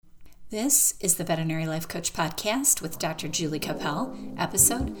This is the Veterinary Life Coach Podcast with Dr. Julie Capel,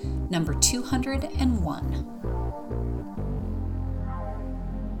 episode number 201.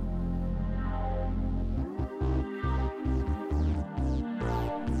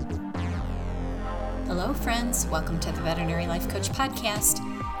 Hello, friends. Welcome to the Veterinary Life Coach Podcast.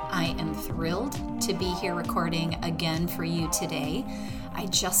 I am thrilled to be here recording again for you today. I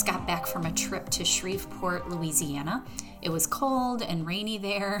just got back from a trip to Shreveport, Louisiana. It was cold and rainy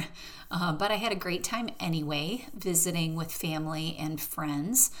there, but I had a great time anyway, visiting with family and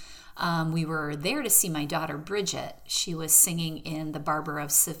friends. We were there to see my daughter, Bridget. She was singing in The Barber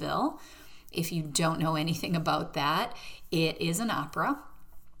of Seville. If you don't know anything about that, it is an opera.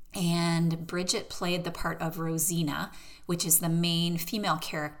 And Bridget played the part of Rosina, which is the main female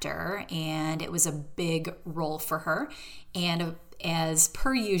character, and it was a big role for her. And as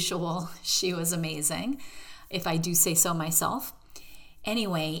per usual, she was amazing, if I do say so myself.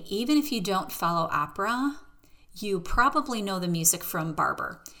 Anyway, even if you don't follow opera, you probably know the music from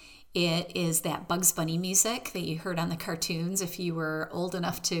Barber. It is that Bugs Bunny music that you heard on the cartoons if you were old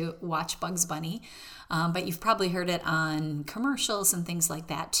enough to watch Bugs Bunny. But you've probably heard it on commercials and things like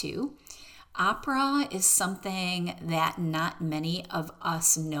that too. Opera is something that not many of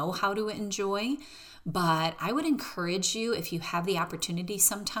us know how to enjoy, but I would encourage you, if you have the opportunity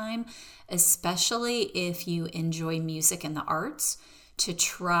sometime, especially if you enjoy music and the arts, to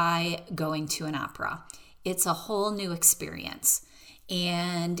try going to an opera. It's a whole new experience.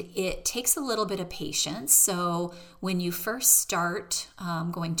 And it takes a little bit of patience. So when you first start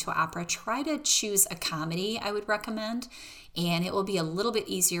going to opera, try to choose a comedy, I would recommend, and it will be a little bit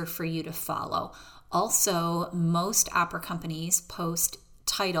easier for you to follow. Also, most opera companies post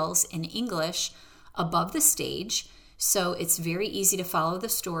titles in English above the stage, so it's very easy to follow the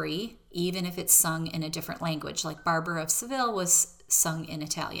story, even if it's sung in a different language, like Barber of Seville was sung in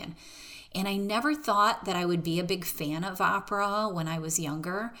Italian. And I never thought that I would be a big fan of opera when I was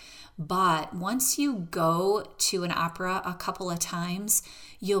younger, but once you go to an opera a couple of times,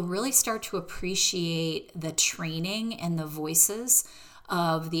 you'll really start to appreciate the training and the voices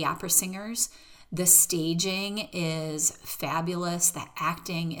of the opera singers. The staging is fabulous, the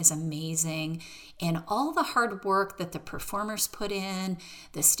acting is amazing, and all the hard work that the performers put in,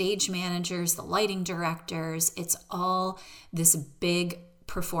 the stage managers, the lighting directors, it's all this big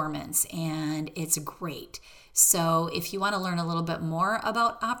performance, and it's great. So if you want to learn a little bit more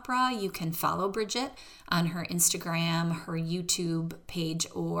about opera, you can follow Bridget on her Instagram, her YouTube page,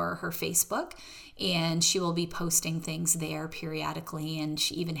 or her Facebook, and she will be posting things there periodically, and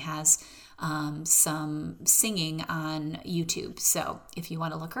she even has some singing on YouTube. So if you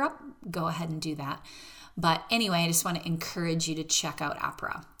want to look her up, go ahead and do that. But anyway, I just want to encourage you to check out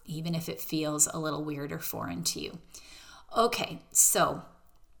opera, even if it feels a little weird or foreign to you. Okay, so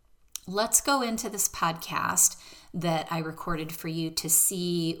let's go into this podcast that I recorded for you to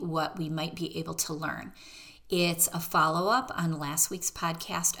see what we might be able to learn. It's a follow-up on last week's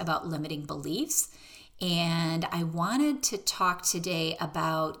podcast about limiting beliefs, and I wanted to talk today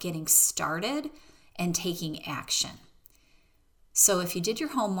about getting started and taking action. So if you did your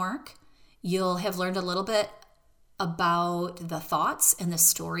homework, you'll have learned a little bit about the thoughts and the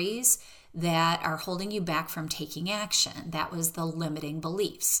stories that are holding you back from taking action. That was the limiting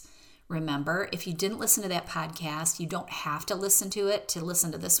beliefs. Remember, if you didn't listen to that podcast, you don't have to listen to it to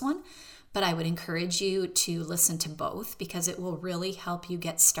listen to this one, but I would encourage you to listen to both because it will really help you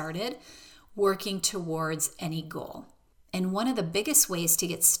get started working towards any goal. And one of the biggest ways to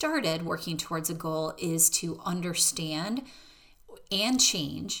get started working towards a goal is to understand and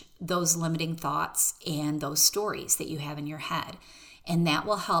change those limiting thoughts and those stories that you have in your head. And that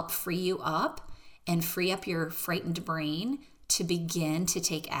will help free you up and free up your frightened brain to begin to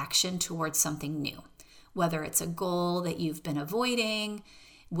take action towards something new, whether it's a goal that you've been avoiding,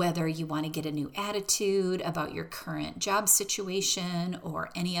 whether you want to get a new attitude about your current job situation or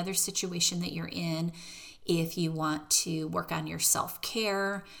any other situation that you're in, if you want to work on your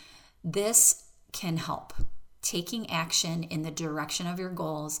self-care, this can help. Taking action in the direction of your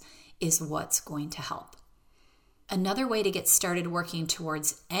goals is what's going to help. Another way to get started working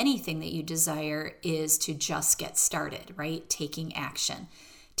towards anything that you desire is to just get started, right? Taking action.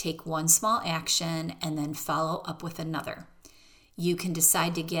 Take one small action and then follow up with another. You can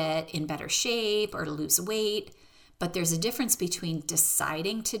decide to get in better shape or to lose weight, but there's a difference between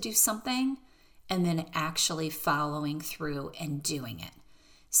deciding to do something and then actually following through and doing it.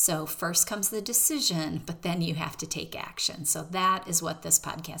 So first comes the decision, but then you have to take action. So that is what this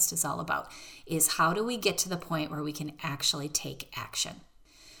podcast is all about, is how do we get to the point where we can actually take action?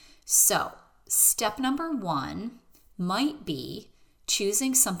 So step number one might be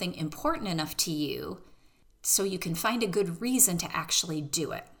choosing something important enough to you so you can find a good reason to actually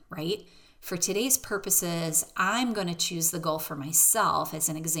do it, right? For today's purposes, I'm going to choose the goal for myself as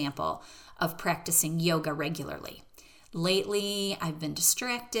an example of practicing yoga regularly. Lately, I've been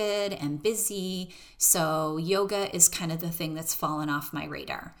distracted and busy, so yoga is kind of the thing that's fallen off my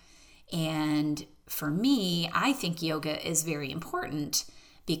radar. And for me, I think yoga is very important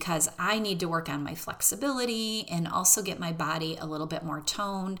because I need to work on my flexibility and also get my body a little bit more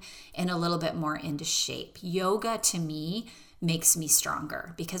toned and a little bit more into shape. Yoga to me makes me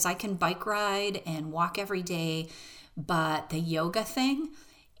stronger because I can bike ride and walk every day, but the yoga thing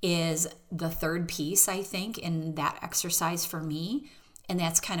is the third piece, I think, in that exercise for me, and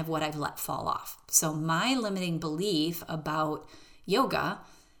that's kind of what I've let fall off. So my limiting belief about yoga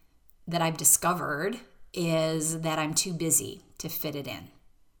that I've discovered is that I'm too busy to fit it in.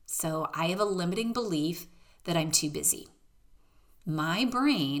 So I have a limiting belief that I'm too busy. My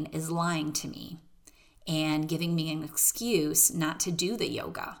brain is lying to me and giving me an excuse not to do the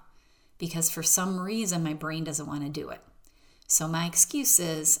yoga because for some reason my brain doesn't want to do it. So my excuse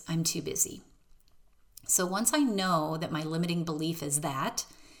is I'm too busy. So once I know that my limiting belief is that,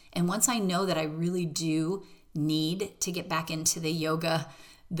 and once I know that I really do need to get back into the yoga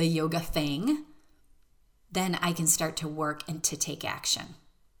thing, then I can start to work and to take action.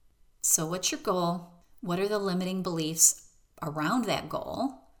 So what's your goal? What are the limiting beliefs around that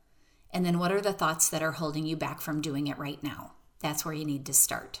goal? And then what are the thoughts that are holding you back from doing it right now? That's where you need to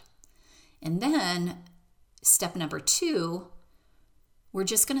start. And then step number 2, we're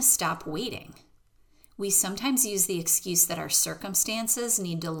just going to stop waiting. We sometimes use the excuse that our circumstances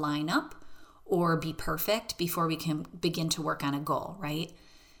need to line up or be perfect before we can begin to work on a goal, right?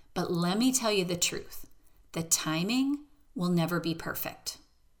 But let me tell you the truth. The timing will never be perfect.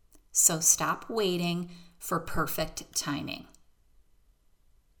 So stop waiting for perfect timing.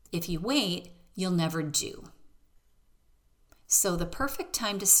 If you wait, you'll never do. So the perfect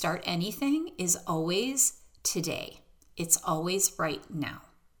time to start anything is always today. It's always right now.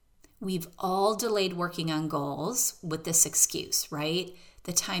 We've all delayed working on goals with this excuse, right?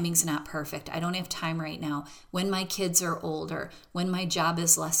 The timing's not perfect. I don't have time right now. When my kids are older, when my job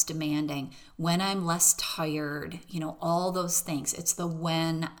is less demanding, when I'm less tired, all those things. It's the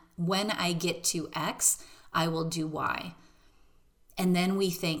when I get to X, I will do Y. And then we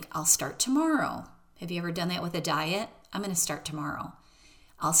think, I'll start tomorrow. Have you ever done that with a diet? I'm going to start tomorrow.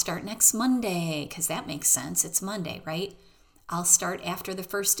 I'll start next Monday because that makes sense. It's Monday, right? I'll start after the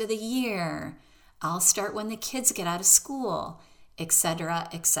first of the year. I'll start when the kids get out of school, etc.,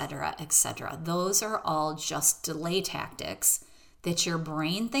 etc., etc. Those are all just delay tactics that your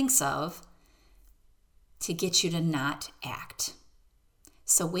brain thinks of to get you to not act.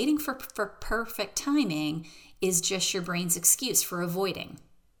 So waiting for perfect timing is just your brain's excuse for avoiding.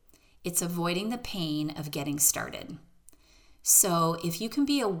 It's avoiding the pain of getting started. So if you can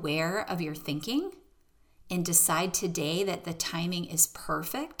be aware of your thinking and decide today that the timing is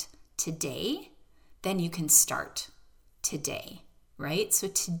perfect today, then you can start today, right? So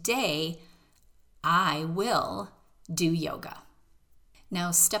today, I will do yoga.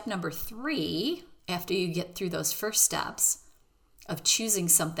 Now, step number 3, after you get through those first steps of choosing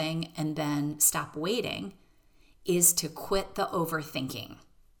something and then stop waiting, is to quit the overthinking.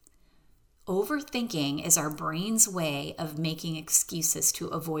 Overthinking is our brain's way of making excuses to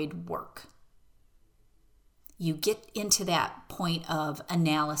avoid work. You get into that point of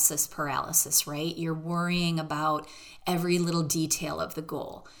analysis paralysis, right? You're worrying about every little detail of the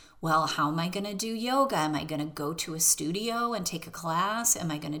goal. Well, how am I going to do yoga? Am I going to go to a studio and take a class? Am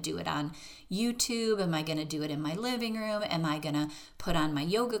I going to do it on YouTube? Am I going to do it in my living room? Am I going to put on my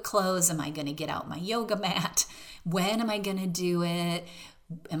yoga clothes? Am I going to get out my yoga mat? When am I going to do it?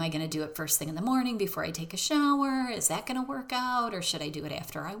 Am I going to do it first thing in the morning before I take a shower? Is that going to work out? Or should I do it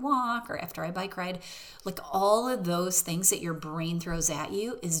after I walk or after I bike ride? Like all of those things that your brain throws at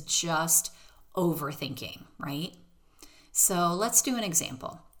you is just overthinking, right? So let's do an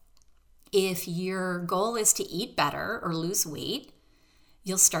example. If your goal is to eat better or lose weight,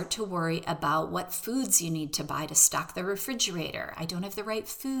 you'll start to worry about what foods you need to buy to stock the refrigerator. I don't have the right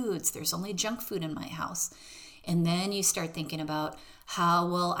foods. There's only junk food in my house. And then you start thinking about how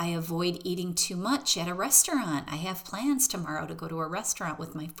will I avoid eating too much at a restaurant? I have plans tomorrow to go to a restaurant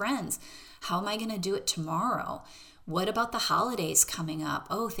with my friends. How am I going to do it tomorrow? What about the holidays coming up?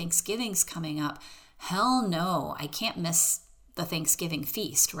 Oh, Thanksgiving's coming up. Hell no, I can't miss the Thanksgiving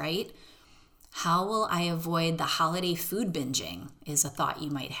feast, right? How will I avoid the holiday food binging is a thought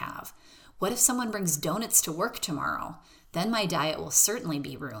you might have. What if someone brings donuts to work tomorrow? then my diet will certainly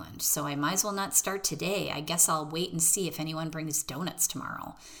be ruined. So I might as well not start today. I guess I'll wait and see if anyone brings donuts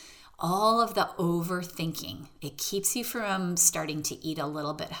tomorrow. All of the overthinking, it keeps you from starting to eat a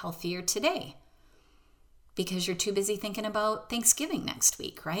little bit healthier today because you're too busy thinking about Thanksgiving next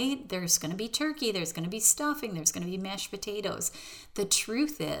week, right? There's going to be turkey, there's going to be stuffing, there's going to be mashed potatoes. The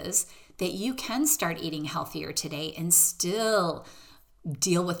truth is that you can start eating healthier today and still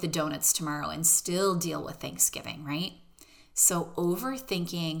deal with the donuts tomorrow and still deal with Thanksgiving, right? So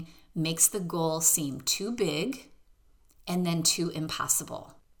overthinking makes the goal seem too big and then too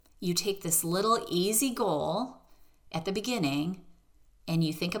impossible. You take this little easy goal at the beginning and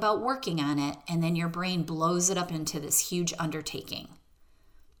you think about working on it, and then your brain blows it up into this huge undertaking.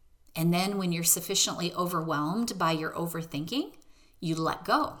 And then when you're sufficiently overwhelmed by your overthinking, you let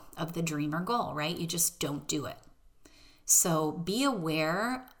go of the dream or goal, right? You just don't do it. So be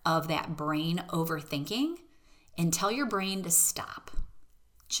aware of that brain overthinking and tell your brain to stop.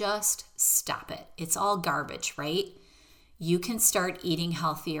 Just stop it. It's all garbage, right? You can start eating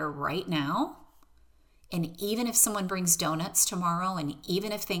healthier right now. And even if someone brings donuts tomorrow, and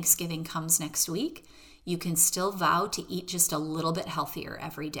even if Thanksgiving comes next week, you can still vow to eat just a little bit healthier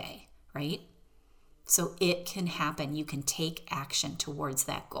every day, right? So it can happen. You can take action towards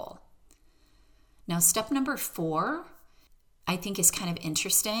that goal. Now, step number 4, I think is kind of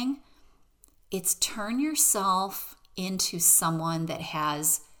interesting. It's turn yourself into someone that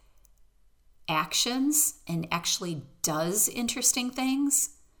has actions and actually does interesting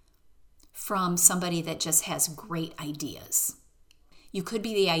things from somebody that just has great ideas. You could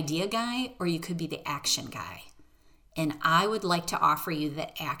be the idea guy or you could be the action guy. And I would like to offer you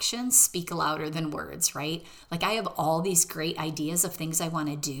that actions speak louder than words, right? Like I have all these great ideas of things I want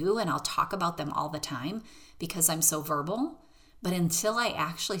to do, and I'll talk about them all the time because I'm so verbal. But until I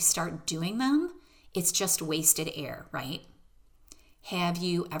actually start doing them, it's just wasted air, right? Have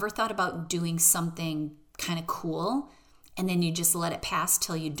you ever thought about doing something kind of cool and then you just let it pass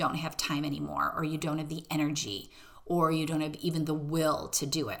till you don't have time anymore, or you don't have the energy, or you don't have even the will to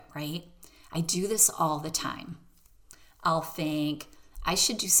do it, right? I do this all the time. I'll think, I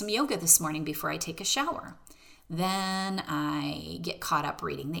should do some yoga this morning before I take a shower. Then I get caught up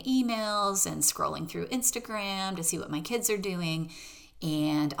reading the emails and scrolling through Instagram to see what my kids are doing,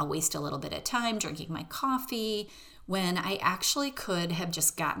 and I'll waste a little bit of time drinking my coffee when I actually could have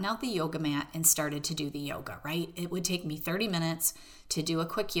just gotten out the yoga mat and started to do the yoga, right? It would take me 30 minutes to do a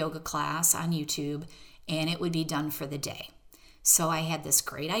quick yoga class on YouTube, and it would be done for the day. So I had this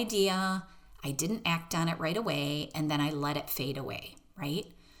great idea. I didn't act on it right away, and then I let it fade away, right?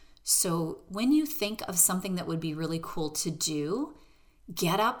 So when you think of something that would be really cool to do,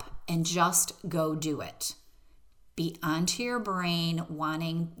 get up and just go do it. Be onto your brain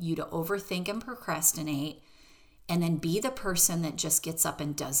wanting you to overthink and procrastinate, and then be the person that just gets up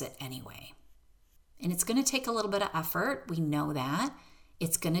and does it anyway. And it's going to take a little bit of effort. We know that.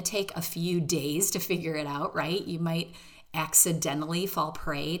 It's going to take a few days to figure it out, right? You might accidentally fall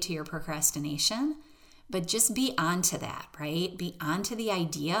prey to your procrastination, but just be onto that, right? Be onto the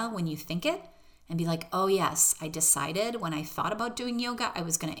idea when you think it and be like, oh yes, I decided when I thought about doing yoga, I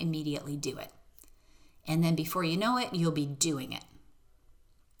was going to immediately do it. And then before you know it, you'll be doing it.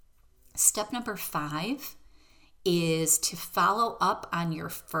 Step number 5 is to follow up on your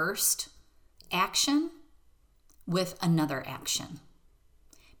first action with another action.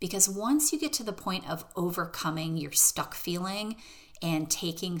 Because once you get to the point of overcoming your stuck feeling and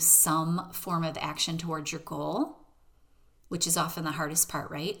taking some form of action towards your goal, which is often the hardest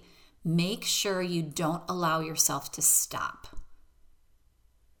part, right? Make sure you don't allow yourself to stop.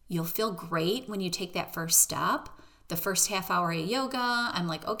 You'll feel great when you take that first step. The first half hour of yoga, I'm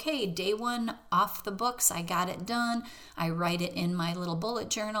like, okay, day 1 off the books. I got it done. I write it in my little bullet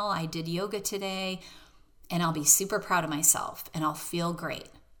journal. I did yoga today, and I'll be super proud of myself and I'll feel great.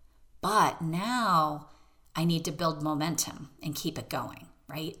 But now I need to build momentum and keep it going,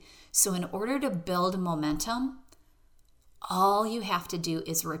 right? So in order to build momentum, all you have to do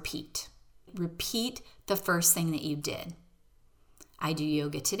is repeat. Repeat the first thing that you did. I do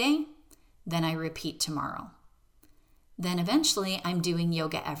yoga today, then I repeat tomorrow. Then eventually I'm doing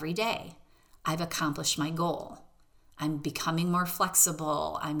yoga every day. I've accomplished my goal. I'm becoming more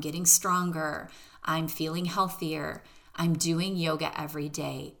flexible. I'm getting stronger. I'm feeling healthier. I'm doing yoga every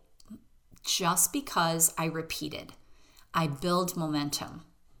day just because I repeated. I build momentum.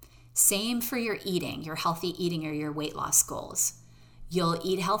 Same for your eating, your healthy eating or your weight loss goals. You'll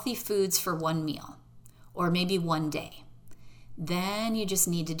eat healthy foods for one meal or maybe one day. Then you just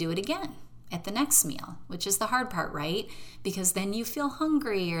need to do it again at the next meal, which is the hard part, right? Because then you feel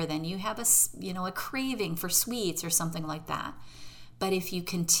hungry, or then you have a craving for sweets or something like that. But if you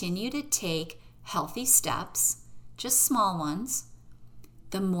continue to take healthy steps, just small ones,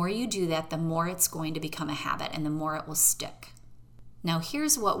 the more you do that, the more it's going to become a habit and the more it will stick. Now,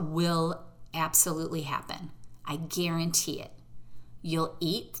 here's what will absolutely happen. I guarantee it. You'll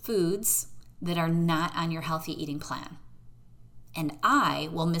eat foods that are not on your healthy eating plan. And I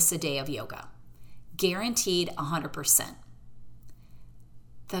will miss a day of yoga. Guaranteed 100%.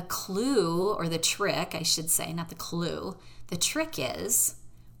 The clue, or the trick, I should say, not the clue, the trick is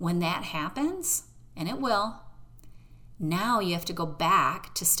when that happens, and it will, now you have to go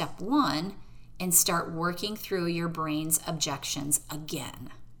back to step 1 and start working through your brain's objections again.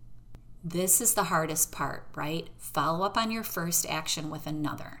 This is the hardest part, right? Follow up on your first action with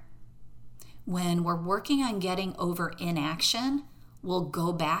another. When we're working on getting over inaction, we'll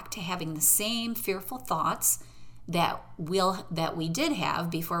go back to having the same fearful thoughts that we did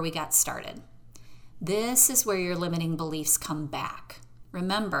have before we got started. This is where your limiting beliefs come back.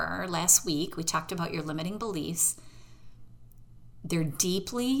 Remember, last week we talked about your limiting beliefs. They're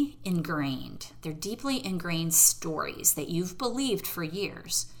deeply ingrained. They're deeply ingrained stories that you've believed for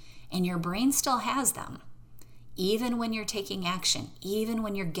years, and your brain still has them. Even when you're taking action, even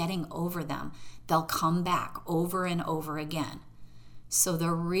when you're getting over them, they'll come back over and over again. So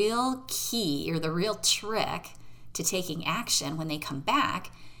the real key, or the real trick to taking action when they come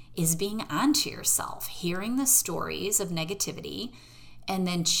back, is being onto yourself, hearing the stories of negativity, and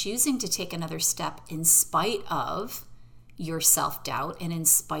then choosing to take another step in spite of your self-doubt and in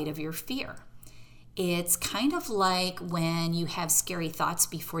spite of your fear. It's kind of like when you have scary thoughts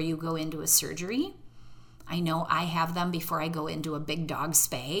before you go into a surgery. I know I have them before I go into a big dog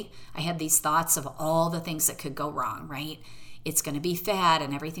spay. I have these thoughts of all the things that could go wrong, right? It's going to be fat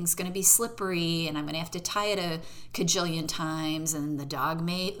and everything's going to be slippery and I'm going to have to tie it a cajillion times and the dog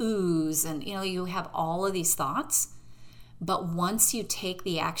may ooze, and you have all of these thoughts. But once you take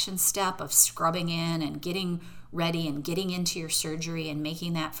the action step of scrubbing in and getting ready and getting into your surgery and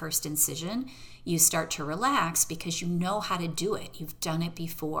making that first incision, you start to relax because you know how to do it. You've done it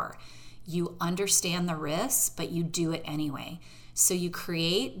before. You understand the risks, but you do it anyway. So you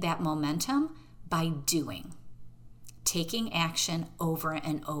create that momentum by doing, taking action over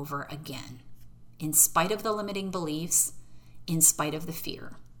and over again, in spite of the limiting beliefs, in spite of the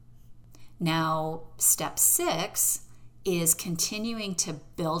fear. Now, step 6 is continuing to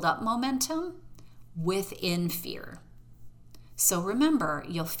build up momentum within fear. So remember,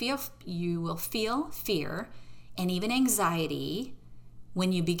 you will feel fear and even anxiety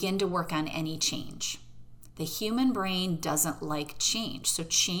when you begin to work on any change. The human brain doesn't like change. So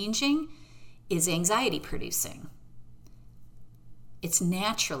changing is anxiety producing. It's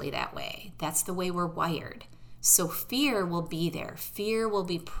naturally that way. That's the way we're wired. So fear will be there. Fear will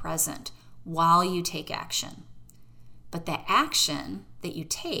be present while you take action. But the action that you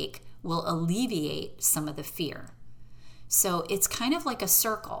take will alleviate some of the fear. So it's kind of like a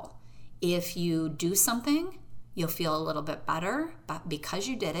circle. If you do something, you'll feel a little bit better, but because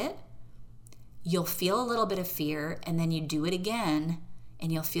you did it, you'll feel a little bit of fear, and then you do it again,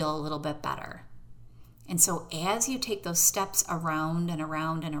 and you'll feel a little bit better. And so as you take those steps around and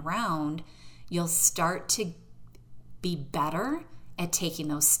around and around, you'll start to be better at taking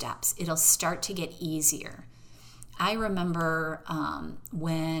those steps. It'll start to get easier. I remember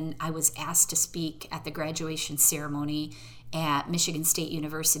when I was asked to speak at the graduation ceremony at Michigan State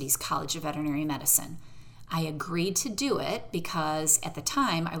University's College of Veterinary Medicine. I agreed to do it because at the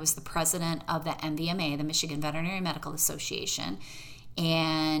time I was the president of the MVMA, the Michigan Veterinary Medical Association,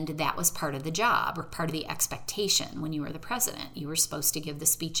 and that was part of the job, or part of the expectation when you were the president. You were supposed to give the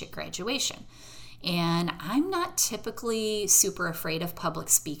speech at graduation. And I'm not typically super afraid of public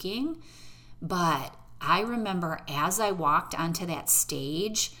speaking, but I remember as I walked onto that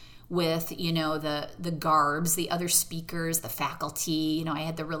stage with, the garbs, the other speakers, the faculty, I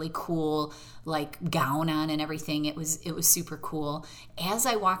had the really cool gown on and everything. It was super cool. As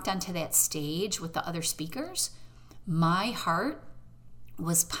I walked onto that stage with the other speakers, my heart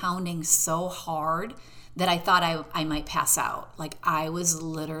was pounding so hard that I thought I might pass out. I was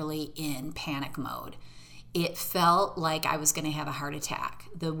literally in panic mode. It felt like I was going to have a heart attack,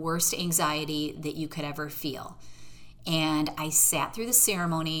 the worst anxiety that you could ever feel. And I sat through the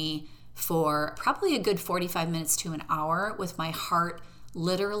ceremony for probably a good 45 minutes to an hour with my heart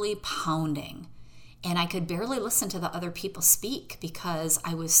literally pounding. And I could barely listen to the other people speak because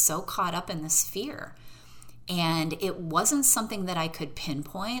I was so caught up in this fear. And it wasn't something that I could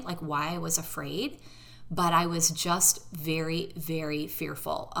pinpoint, why I was afraid, but I was just very, very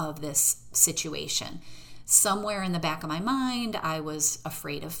fearful of this situation. Somewhere in the back of my mind, I was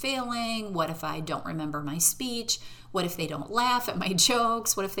afraid of failing. What if I don't remember my speech? What if they don't laugh at my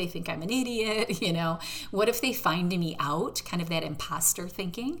jokes? What if they think I'm an idiot? What if they find me out? Kind of that imposter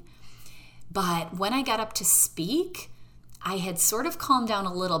thinking. But when I got up to speak, I had sort of calmed down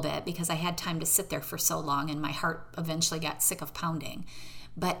a little bit because I had time to sit there for so long and my heart eventually got sick of pounding.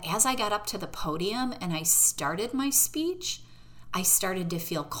 But as I got up to the podium and I started my speech, I started to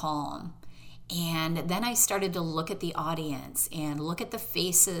feel calm. And then I started to look at the audience and look at the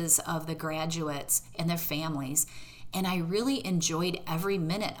faces of the graduates and their families. And I really enjoyed every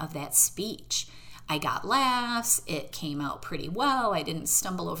minute of that speech. I got laughs. It came out pretty well. I didn't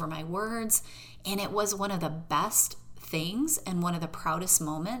stumble over my words. And it was one of the best things and one of the proudest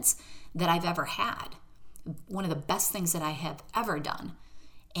moments that I've ever had. One of the best things that I have ever done.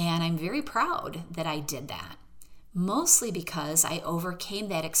 And I'm very proud that I did that. Mostly because I overcame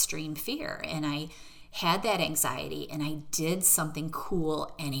that extreme fear and I had that anxiety and I did something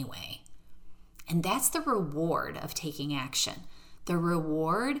cool anyway. And that's the reward of taking action. The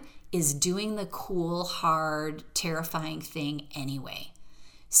reward is doing the cool, hard, terrifying thing anyway.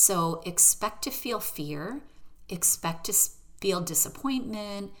 So expect to feel fear, expect to feel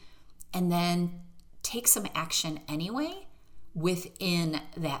disappointment, and then take some action anyway within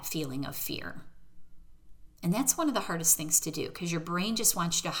that feeling of fear. And that's one of the hardest things to do because your brain just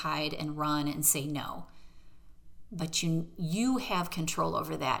wants you to hide and run and say no. But you have control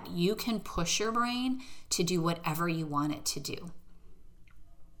over that. You can push your brain to do whatever you want it to do.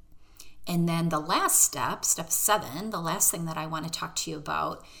 And then the last step 7, the last thing that I want to talk to you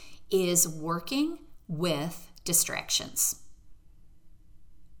about is working with distractions.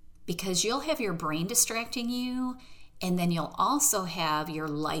 Because you'll have your brain distracting you, and then you'll also have your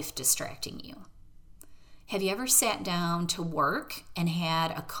life distracting you. Have you ever sat down to work and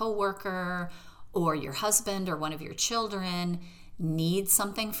had a coworker or your husband or one of your children need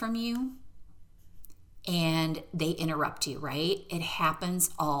something from you and they interrupt you, right? It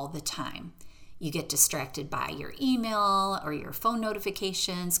happens all the time. You get distracted by your email or your phone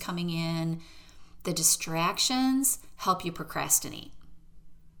notifications coming in. The distractions help you procrastinate.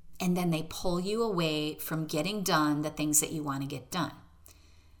 And then they pull you away from getting done the things that you want to get done.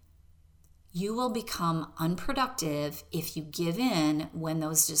 You will become unproductive if you give in when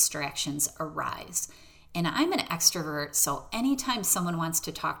those distractions arise. And I'm an extrovert, so anytime someone wants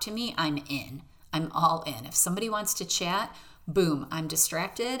to talk to me, I'm in. I'm all in. If somebody wants to chat, boom, I'm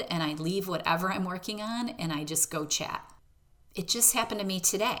distracted and I leave whatever I'm working on and I just go chat. It just happened to me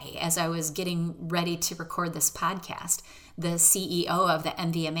today as I was getting ready to record this podcast. The CEO of the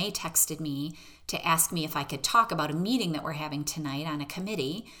MVMA texted me to ask me if I could talk about a meeting that we're having tonight on a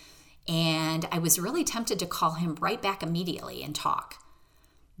committee. And I was really tempted to call him right back immediately and talk.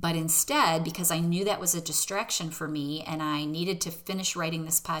 But instead, because I knew that was a distraction for me and I needed to finish writing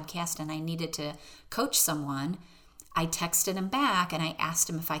this podcast and I needed to coach someone, I texted him back and I asked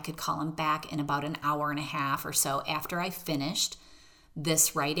him if I could call him back in about an hour and a half or so after I finished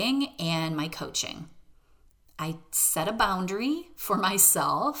this writing and my coaching. I set a boundary for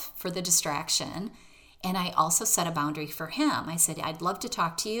myself for the distraction. And I also set a boundary for him. I said, I'd love to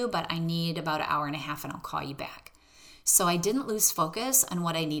talk to you, but I need about an hour and a half and I'll call you back. So I didn't lose focus on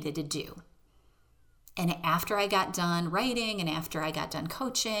what I needed to do. And after I got done writing and after I got done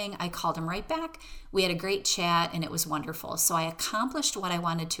coaching, I called him right back. We had a great chat and it was wonderful. So I accomplished what I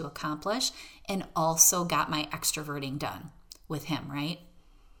wanted to accomplish and also got my extroverting done with him, right?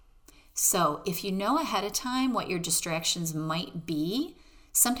 So if you know ahead of time what your distractions might be,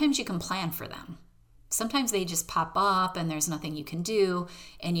 sometimes you can plan for them. Sometimes they just pop up and there's nothing you can do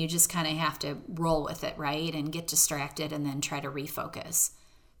and you just kind of have to roll with it, right? And get distracted and then try to refocus.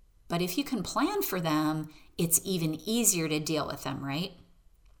 But if you can plan for them, it's even easier to deal with them, right?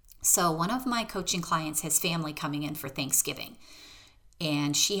 So one of my coaching clients has family coming in for Thanksgiving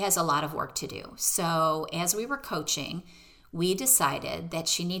and she has a lot of work to do. So as we were coaching, we decided that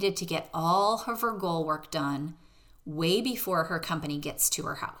she needed to get all of her goal work done way before her company gets to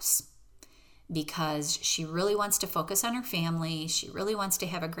her house. Because she really wants to focus on her family, she really wants to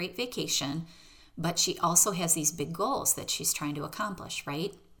have a great vacation, but she also has these big goals that she's trying to accomplish,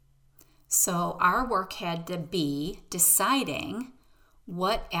 right? So our work had to be deciding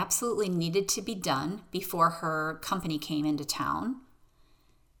what absolutely needed to be done before her company came into town,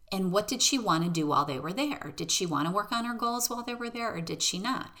 and what did she want to do while they were there? Did she want to work on her goals while they were there, or did she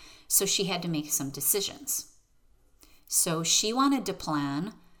not? So she had to make some decisions. So she wanted to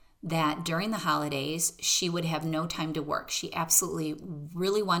plan that during the holidays, she would have no time to work. She absolutely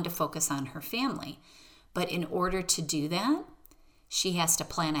really wanted to focus on her family. But in order to do that, she has to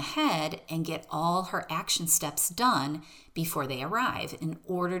plan ahead and get all her action steps done before they arrive in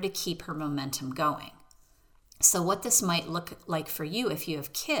order to keep her momentum going. So what this might look like for you if you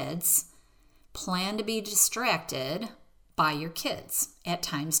have kids, plan to be distracted by your kids at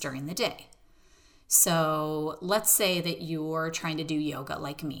times during the day. So let's say that you're trying to do yoga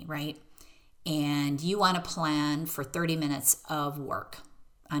like me, right? And you want to plan for 30 minutes of work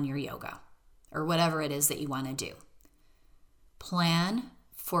on your yoga or whatever it is that you want to do. Plan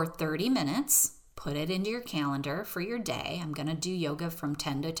for 30 minutes, put it into your calendar for your day. I'm going to do yoga from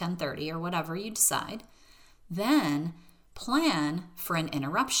 10 to 10:30 or whatever you decide. Then plan for an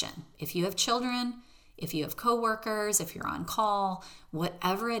interruption. If you have children, if you have coworkers, if you're on call,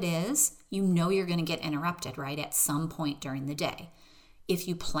 whatever it is, you know you're going to get interrupted, right, at some point during the day. If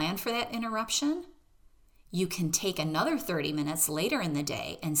you plan for that interruption, you can take another 30 minutes later in the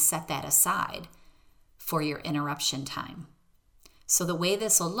day and set that aside for your interruption time. So the way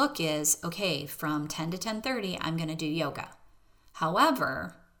this will look is, okay, from 10 to 10:30, I'm going to do yoga.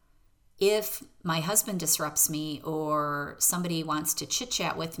 However, if my husband disrupts me or somebody wants to chit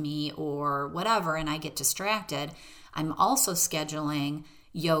chat with me or whatever and I get distracted, I'm also scheduling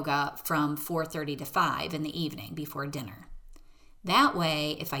yoga from 4:30 to 5 in the evening before dinner. That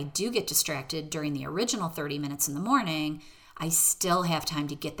way, if I do get distracted during the original 30 minutes in the morning, I still have time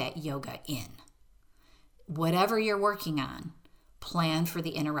to get that yoga in. Whatever you're working on, plan for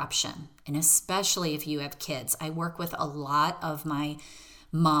the interruption. And especially if you have kids. I work with a lot of my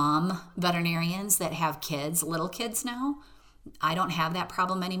mom veterinarians that have kids, little kids now. I don't have that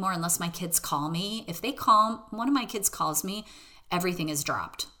problem anymore unless my kids call me. If one of my kids calls me, everything is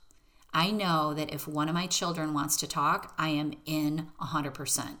dropped. I know that if one of my children wants to talk, I am in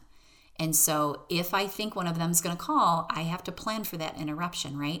 100%. And so if I think one of them is going to call, I have to plan for that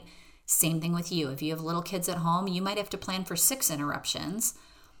interruption, right? Same thing with you. If you have little kids at home, you might have to plan for 6 interruptions,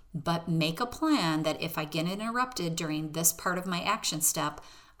 but make a plan that if I get interrupted during this part of my action step,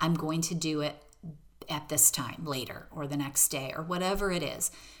 I'm going to do it at this time later or the next day or whatever it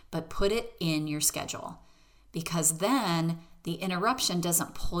is. But put it in your schedule, because then the interruption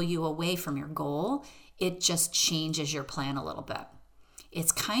doesn't pull you away from your goal. It just changes your plan a little bit.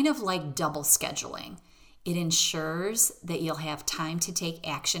 It's kind of like double scheduling. It ensures that you'll have time to take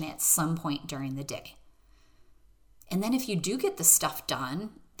action at some point during the day. And then if you do get the stuff done,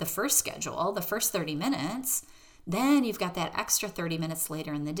 the first schedule, the first 30 minutes, then you've got that extra 30 minutes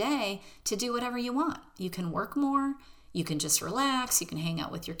later in the day to do whatever you want. You can work more, you can just relax, you can hang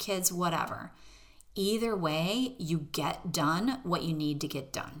out with your kids, whatever. Either way, you get done what you need to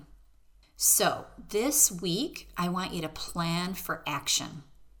get done. So this week, I want you to plan for action.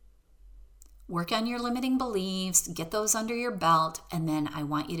 Work on your limiting beliefs, get those under your belt, and then I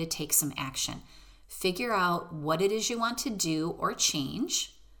want you to take some action. Figure out what it is you want to do or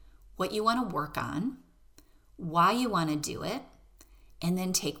change, what you want to work on, why you want to do it, and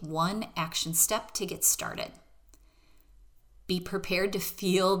then take one action step to get started. Be prepared to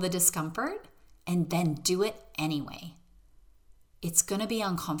feel the discomfort and then do it anyway. It's going to be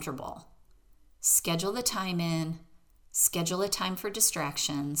uncomfortable. Schedule the time in, schedule a time for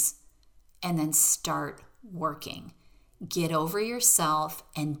distractions, and then start working. Get over yourself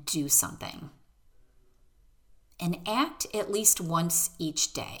and do something. And act at least once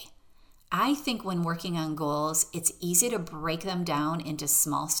each day. I think when working on goals, it's easy to break them down into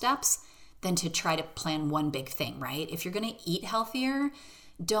small steps than to try to plan one big thing, right? If you're going to eat healthier,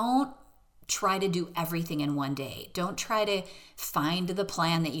 don't try to do everything in one day. Don't try to find the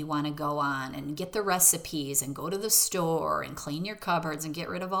plan that you want to go on and get the recipes and go to the store and clean your cupboards and get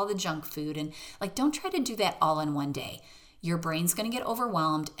rid of all the junk food. And don't try to do that all in one day. Your brain's going to get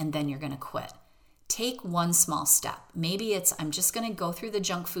overwhelmed and then you're going to quit. Take one small step. Maybe it's, I'm just going to go through the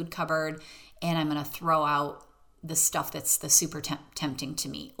junk food cupboard and I'm going to throw out the stuff that's the super tempting to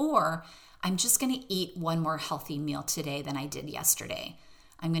me. Or I'm just going to eat one more healthy meal today than I did yesterday.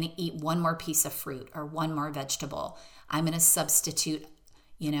 I'm going to eat one more piece of fruit or one more vegetable. I'm going to substitute,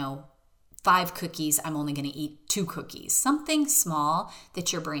 5 cookies. I'm only going to eat 2 cookies. Something small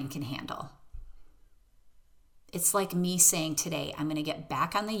that your brain can handle. It's like me saying today, I'm going to get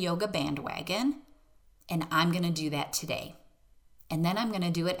back on the yoga bandwagon and I'm going to do that today. And then I'm going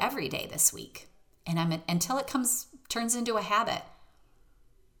to do it every day this week. And until it turns into a habit.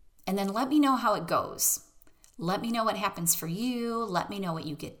 And then let me know how it goes. Let me know what happens for you. Let me know what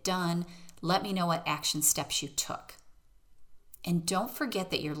you get done. Let me know what action steps you took. And don't forget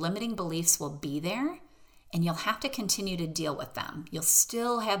that your limiting beliefs will be there and you'll have to continue to deal with them. You'll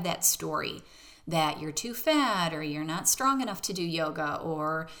still have that story that you're too fat or you're not strong enough to do yoga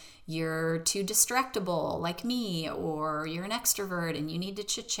or you're too distractible like me or you're an extrovert and you need to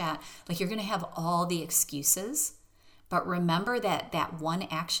chit chat. Like you're going to have all the excuses. But remember that that one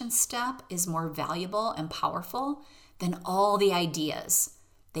action step is more valuable and powerful than all the ideas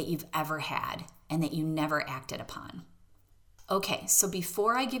that you've ever had and that you never acted upon. Okay, so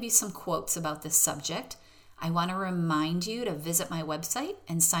before I give you some quotes about this subject, I want to remind you to visit my website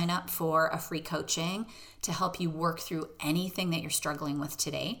and sign up for a free coaching to help you work through anything that you're struggling with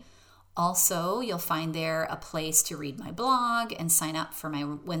today. Also, you'll find there a place to read my blog and sign up for my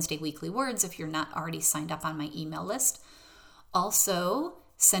Wednesday weekly words if you're not already signed up on my email list. Also,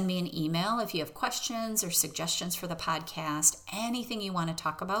 send me an email if you have questions or suggestions for the podcast, anything you want to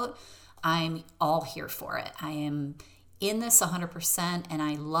talk about. I'm all here for it. I am in this 100% and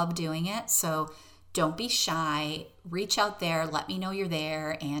I love doing it. So don't be shy. Reach out there. Let me know you're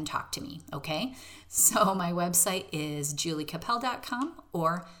there and talk to me. Okay. So my website is juliecapel.com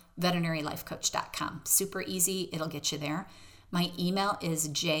or veterinarylifecoach.com. Super easy. It'll get you there. My email is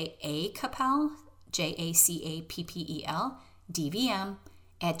jacapel, JACAPPEL,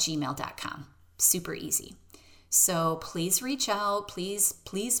 DVM@gmail.com. Super easy. So please reach out. Please,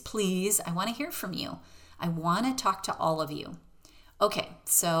 please, please. I want to hear from you. I want to talk to all of you. Okay,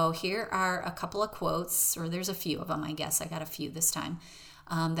 so here are a couple of quotes, or there's a few of them, I guess. I got a few this time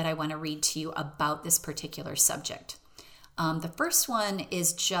that I want to read to you about this particular subject. The first one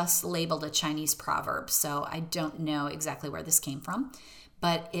is just labeled a Chinese proverb, so I don't know exactly where this came from,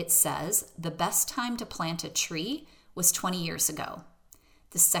 but it says, the best time to plant a tree was 20 years ago.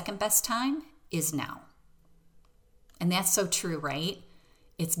 The second best time is now. And that's so true, right?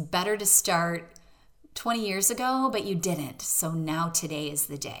 It's better to start 20 years ago, but you didn't. So now today is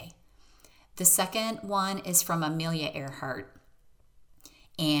the day. The second one is from Amelia Earhart.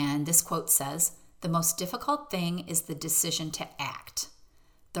 And this quote says, the most difficult thing is the decision to act.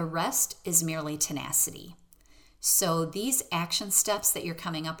 The rest is merely tenacity. So these action steps that you're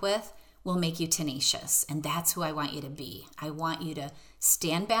coming up with will make you tenacious. And that's who I want you to be. I want you to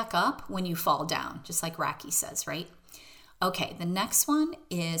stand back up when you fall down, just like Rocky says, right? Okay, the next one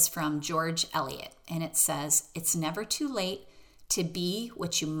is from George Eliot, and it says, it's never too late to be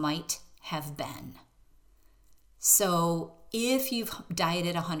what you might have been. So if you've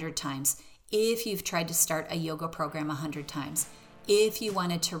dieted 100 times, if you've tried to start a yoga program 100 times, if you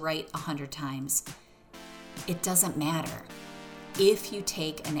wanted to write 100 times, it doesn't matter. If you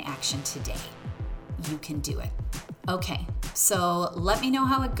take an action today, you can do it. Okay, so let me know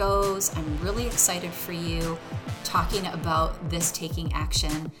how it goes. I'm really excited for you talking about this taking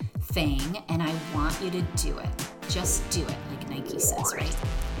action thing, and I want you to do it. Just do it, like Nike says, right?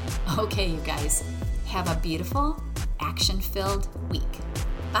 Okay, you guys, have a beautiful, action-filled week.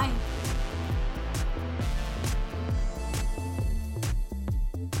 Bye.